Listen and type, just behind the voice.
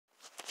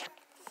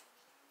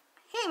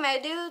my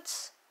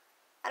dudes.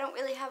 I don't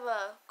really have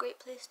a great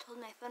place to hold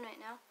my phone right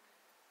now,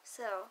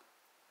 so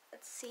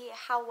let's see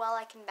how well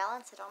I can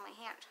balance it on my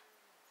hand.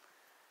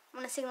 I'm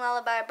going to sing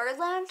Lullaby of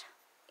Birdland.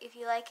 If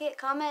you like it,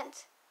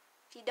 comment.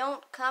 If you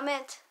don't,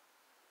 comment.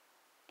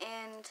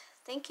 And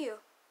thank you.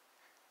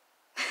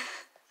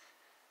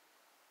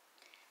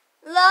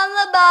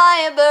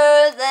 Lullaby of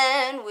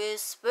Birdland,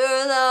 whisper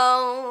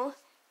low,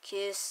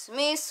 kiss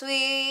me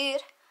sweet,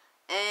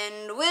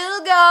 and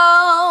we'll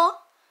go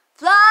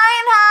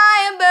flying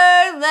high in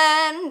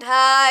Birdland,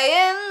 high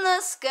in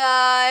the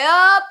sky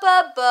up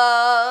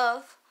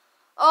above,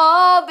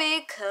 all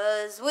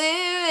because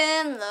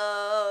we're in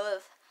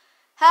love.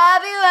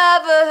 Have you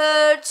ever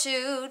heard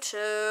two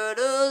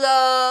turtle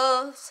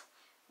doves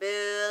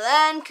bill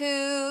and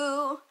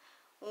coo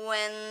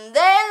when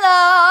they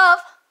love?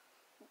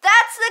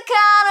 That's the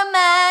kind of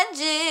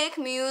magic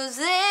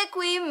music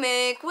we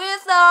make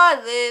with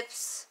our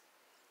lips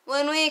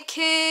when we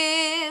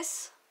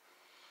kiss.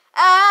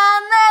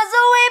 And there's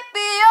a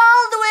weepy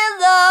old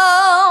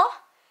willow,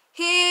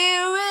 he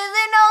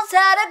really knows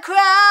how to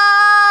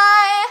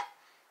cry.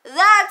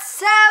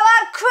 That's how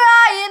I'd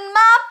cry in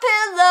my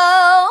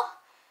pillow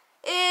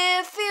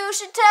if you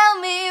should tell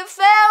me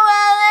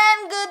farewell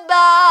and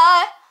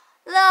goodbye.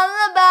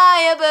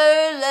 Lullaby of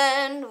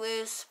Birdland,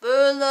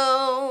 whisper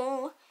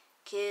low,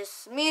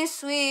 kiss me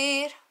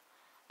sweet,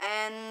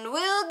 and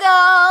we'll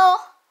go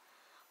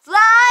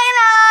flying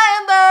high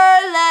in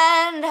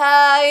Birdland,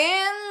 high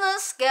in the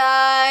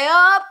sky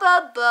up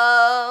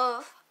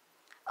above,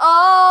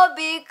 all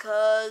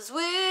because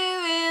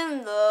we're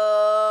in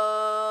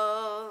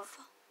love.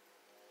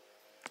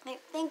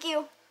 Thank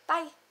you.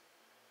 Bye.